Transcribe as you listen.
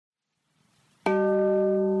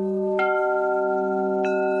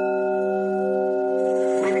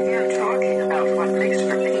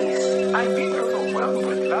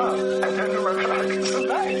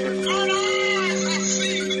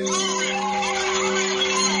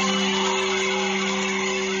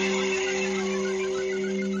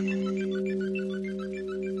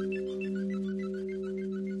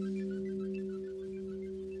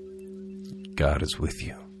God is with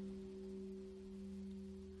you.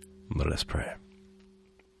 Let us pray.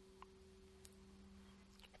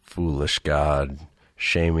 Foolish God,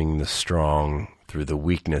 shaming the strong through the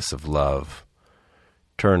weakness of love,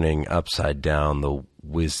 turning upside down the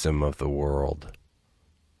wisdom of the world.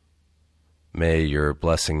 May your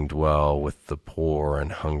blessing dwell with the poor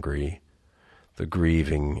and hungry, the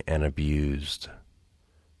grieving and abused.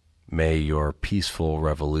 May your peaceful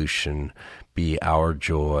revolution be our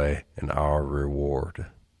joy and our reward.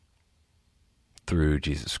 Through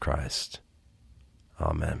Jesus Christ.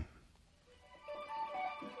 Amen.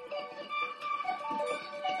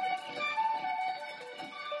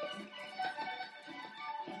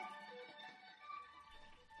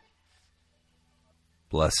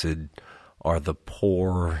 Blessed are the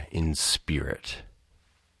poor in spirit.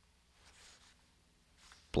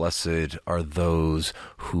 Blessed are those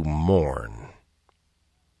who mourn.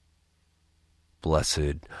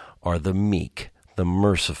 Blessed are the meek, the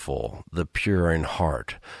merciful, the pure in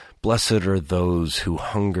heart. Blessed are those who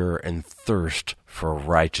hunger and thirst for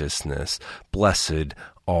righteousness. Blessed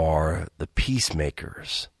are the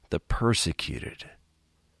peacemakers, the persecuted.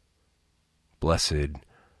 Blessed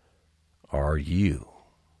are you.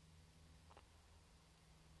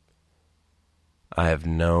 I have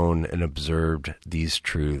known and observed these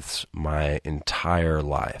truths my entire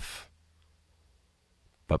life,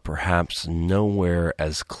 but perhaps nowhere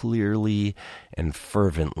as clearly and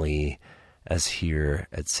fervently as here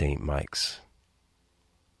at St. Mike's.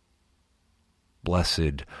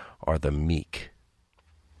 Blessed are the meek.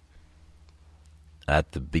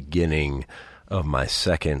 At the beginning of my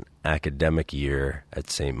second academic year at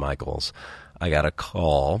St. Michael's, I got a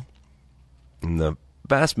call, and the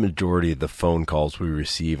vast majority of the phone calls we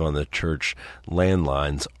receive on the church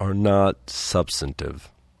landlines are not substantive.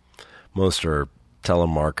 Most are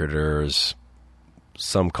telemarketers.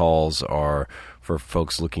 Some calls are for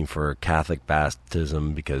folks looking for Catholic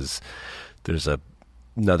baptism because there's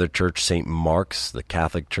another church, St. Mark's, the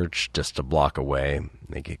Catholic church, just a block away.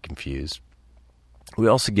 They get confused. We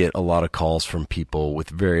also get a lot of calls from people with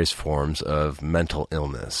various forms of mental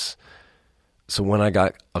illness. So when I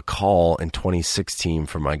got a call in 2016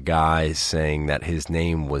 from a guy saying that his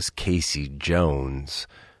name was Casey Jones,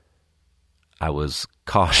 I was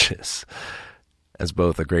cautious. As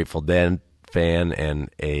both a Grateful Dead fan and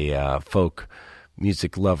a folk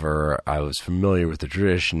music lover, I was familiar with the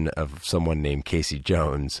tradition of someone named Casey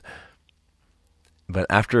Jones. But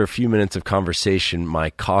after a few minutes of conversation, my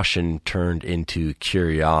caution turned into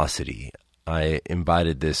curiosity. I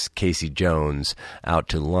invited this Casey Jones out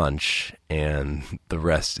to lunch, and the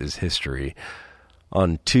rest is history.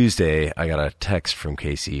 On Tuesday, I got a text from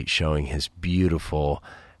Casey showing his beautiful,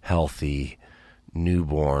 healthy,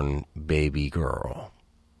 newborn baby girl.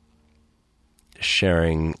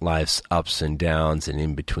 Sharing life's ups and downs and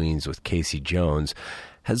in-betweens with Casey Jones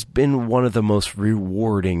has been one of the most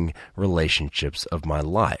rewarding relationships of my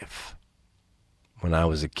life. When I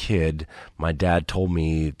was a kid, my dad told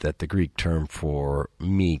me that the Greek term for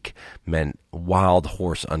meek meant wild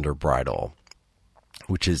horse under bridle,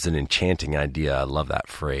 which is an enchanting idea. I love that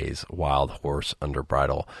phrase, wild horse under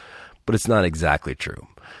bridle. But it's not exactly true.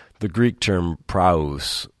 The Greek term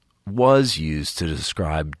praus was used to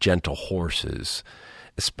describe gentle horses,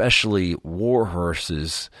 especially war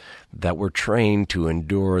horses that were trained to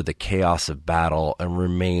endure the chaos of battle and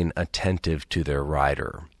remain attentive to their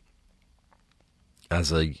rider.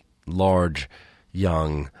 As a large,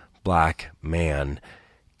 young, black man,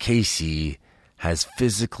 Casey has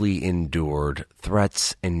physically endured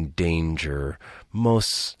threats and danger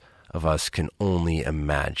most of us can only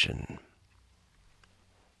imagine.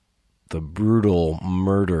 The brutal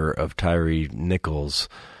murder of Tyree Nichols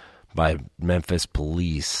by Memphis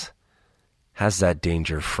police has that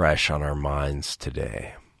danger fresh on our minds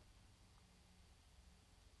today.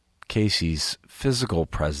 Casey's physical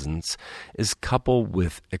presence is coupled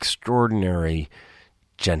with extraordinary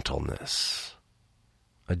gentleness,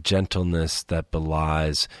 a gentleness that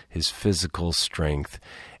belies his physical strength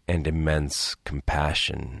and immense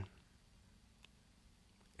compassion.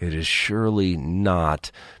 It has surely not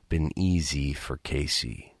been easy for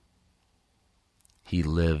Casey. He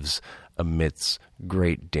lives amidst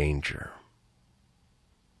great danger.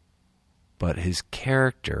 But his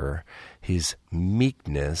character, his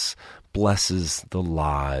meekness, blesses the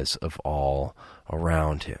lives of all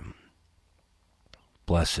around him.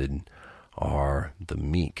 Blessed are the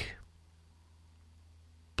meek.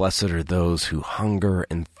 Blessed are those who hunger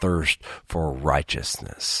and thirst for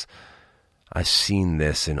righteousness. I've seen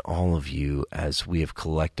this in all of you as we have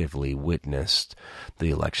collectively witnessed the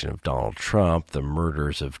election of Donald Trump, the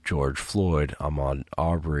murders of George Floyd, Ahmaud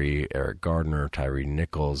Arbery, Eric Gardner, Tyree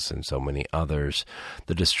Nichols, and so many others,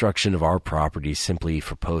 the destruction of our property simply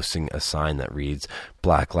for posting a sign that reads,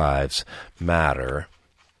 Black Lives Matter.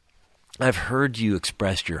 I've heard you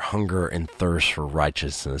express your hunger and thirst for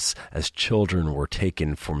righteousness as children were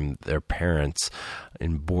taken from their parents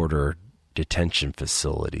in border detention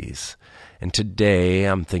facilities. And today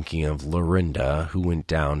I'm thinking of Lorinda, who went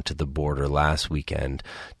down to the border last weekend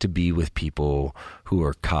to be with people who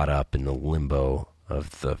are caught up in the limbo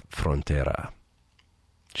of the frontera.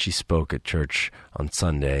 She spoke at church on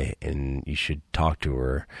Sunday, and you should talk to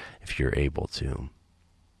her if you're able to.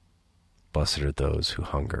 Blessed are those who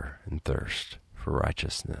hunger and thirst for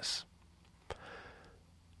righteousness.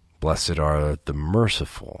 Blessed are the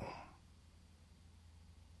merciful.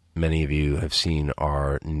 Many of you have seen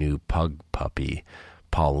our new pug puppy,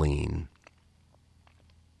 Pauline.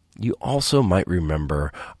 You also might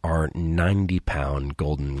remember our 90-pound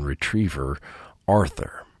golden retriever,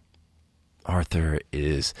 Arthur. Arthur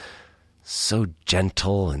is so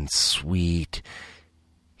gentle and sweet.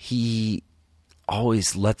 He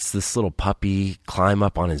always lets this little puppy climb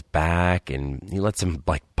up on his back, and he lets him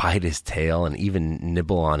bite his tail and even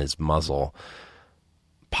nibble on his muzzle.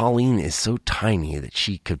 Pauline is so tiny that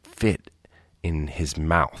she could fit in his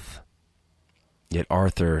mouth. Yet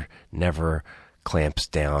Arthur never clamps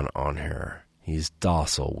down on her. He's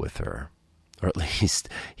docile with her. Or at least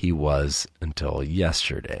he was until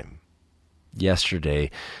yesterday. Yesterday,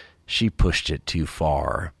 she pushed it too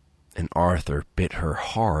far, and Arthur bit her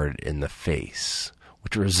hard in the face,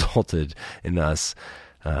 which resulted in us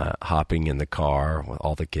hopping in the car with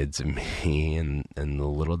all the kids and me and the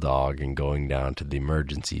little dog and going down to the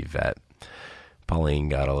emergency vet. Pauline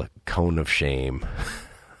got a cone of shame,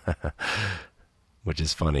 which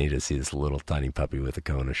is funny to see this little tiny puppy with a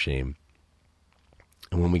cone of shame.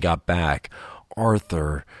 And when we got back,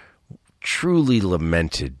 Arthur truly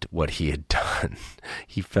lamented what he had done.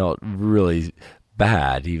 He felt really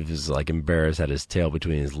bad. He was embarrassed, had his tail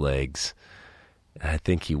between his legs. And I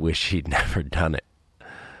think he wished he'd never done it.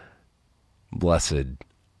 Blessed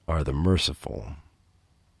are the merciful.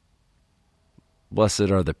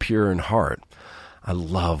 Blessed are the pure in heart. I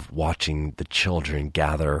love watching the children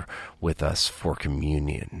gather with us for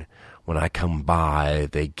communion. When I come by,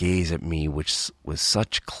 they gaze at me with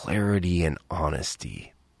such clarity and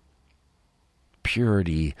honesty.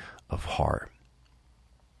 Purity of heart.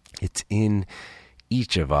 It's in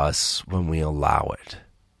each of us when we allow it.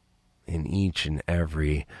 In each and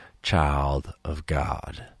every child of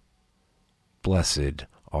God. Blessed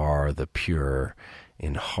are the pure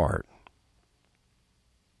in heart.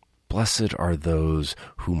 Blessed are those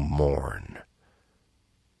who mourn.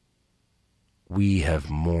 We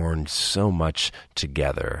have mourned so much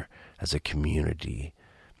together as a community.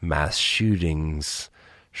 Mass shootings,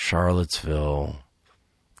 Charlottesville,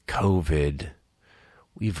 COVID.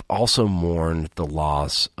 We've also mourned the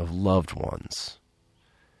loss of loved ones.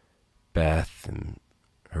 Beth and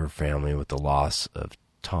her family with the loss of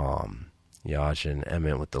Tom. Yaja and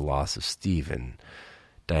Emmett with the loss of Stephen,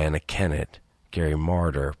 Diana Kennett, Gary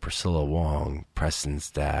Martyr, Priscilla Wong, Preston's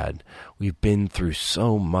dad. We've been through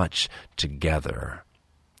so much together.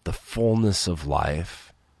 The fullness of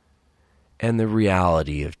life and the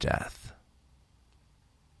reality of death.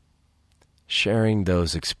 Sharing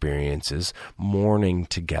those experiences, mourning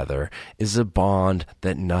together, is a bond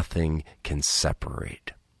that nothing can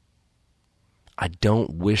separate. I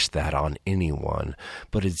don't wish that on anyone,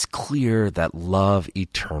 but it's clear that love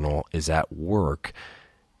eternal is at work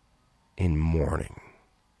in mourning.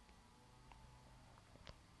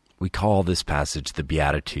 We call this passage the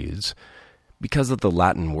Beatitudes because of the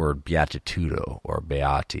Latin word beatitudo, or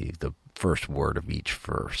beati, the first word of each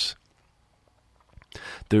verse.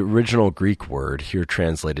 The original Greek word, here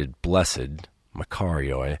translated blessed,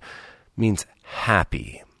 makarioi, means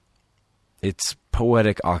happy. It's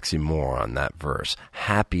poetic oxymoron, that verse.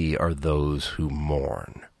 Happy are those who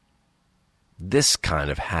mourn. This kind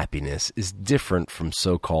of happiness is different from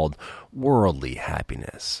so-called worldly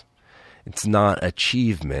happiness. It's not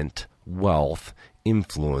achievement, wealth,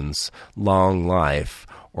 influence, long life,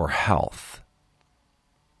 or health.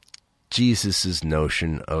 Jesus'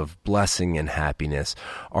 notion of blessing and happiness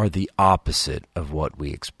are the opposite of what we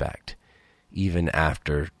expect, even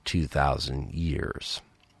after 2,000 years.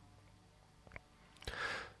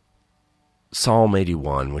 Psalm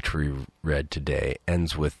 81, which we read today,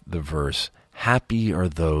 ends with the verse, "Happy are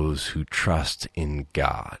those who trust in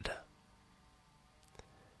God."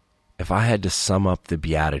 If I had to sum up the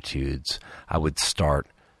Beatitudes, I would start,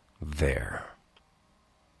 there.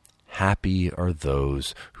 Happy are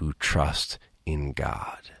those who trust in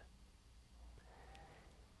God.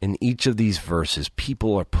 In each of these verses,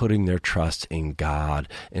 people are putting their trust in God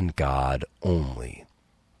and God only.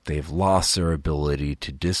 They've lost their ability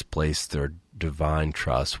to displace their divine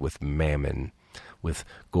trust with mammon, with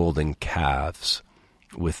golden calves,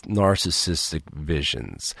 with narcissistic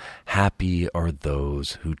visions. Happy are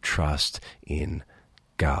those who trust in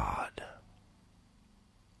God.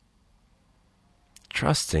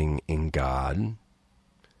 Trusting in God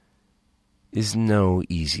is no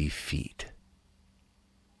easy feat.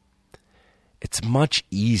 It's much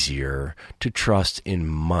easier to trust in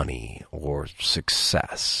money or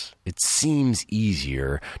success. It seems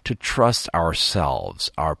easier to trust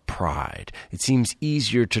ourselves, our pride. It seems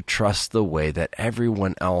easier to trust the way that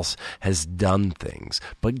everyone else has done things.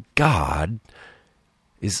 But God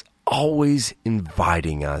is always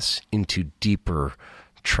inviting us into deeper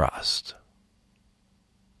trust.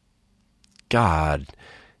 God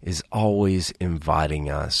is always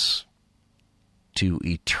inviting us to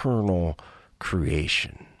eternal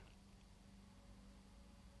creation.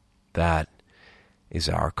 That is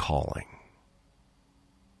our calling.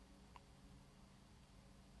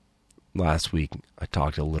 Last week, I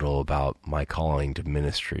talked a little about my calling to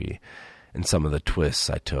ministry and some of the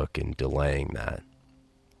twists I took in delaying that.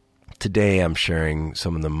 Today, I'm sharing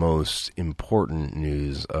some of the most important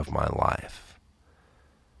news of my life.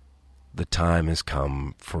 The time has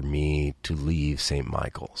come for me to leave St.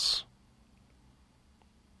 Michael's.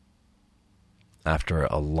 After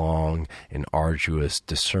a long and arduous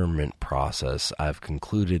discernment process, I've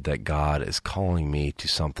concluded that God is calling me to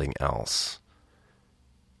something else.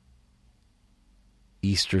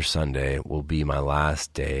 Easter Sunday will be my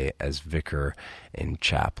last day as vicar and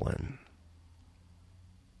chaplain.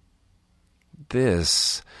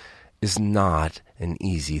 This is not an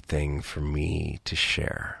easy thing for me to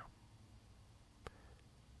share.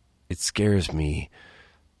 It scares me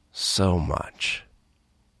so much.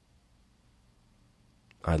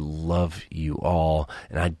 I love you all,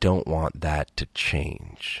 and I don't want that to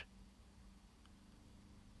change.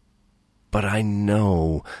 But I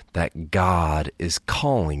know that God is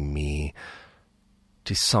calling me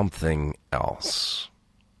to something else.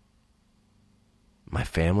 My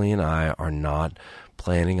family and I are not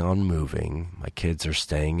planning on moving. My kids are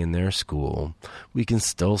staying in their school. We can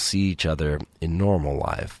still see each other in normal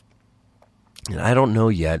life. And I don't know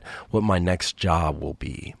yet what my next job will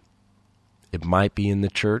be. It might be in the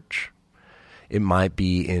church. It might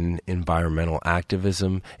be in environmental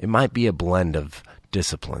activism. It might be a blend of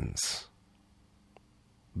disciplines.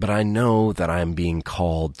 But I know that I am being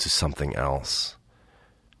called to something else.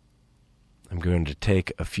 I'm going to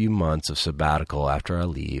take a few months of sabbatical after I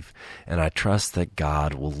leave, and I trust that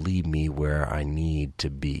God will lead me where I need to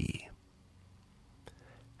be.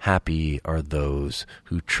 Happy are those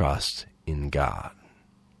who trust in God.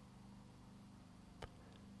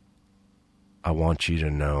 I want you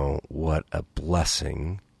to know what a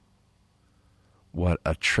blessing, what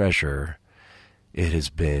a treasure it has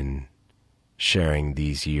been sharing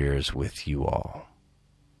these years with you all.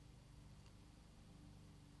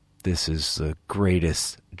 This is the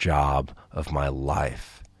greatest job of my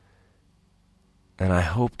life, and I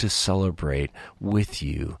hope to celebrate with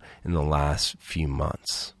you in the last few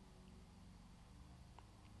months.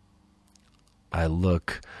 I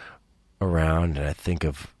look around and I think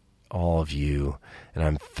of all of you, and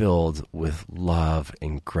I'm filled with love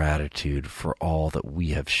and gratitude for all that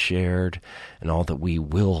we have shared and all that we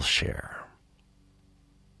will share.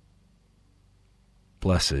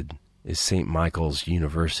 Blessed is St. Michael's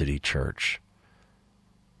University Church,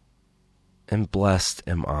 and blessed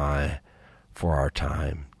am I for our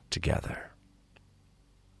time together.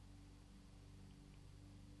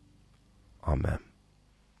 Amen.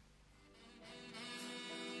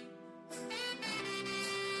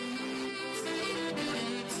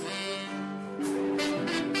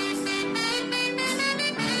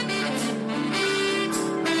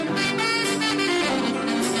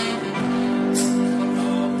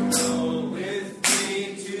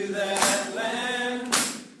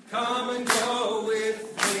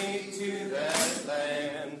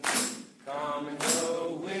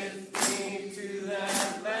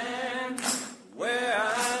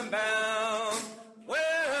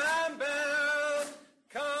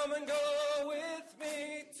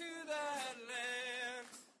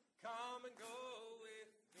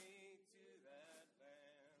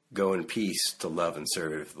 Go in peace to love and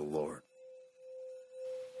serve the Lord.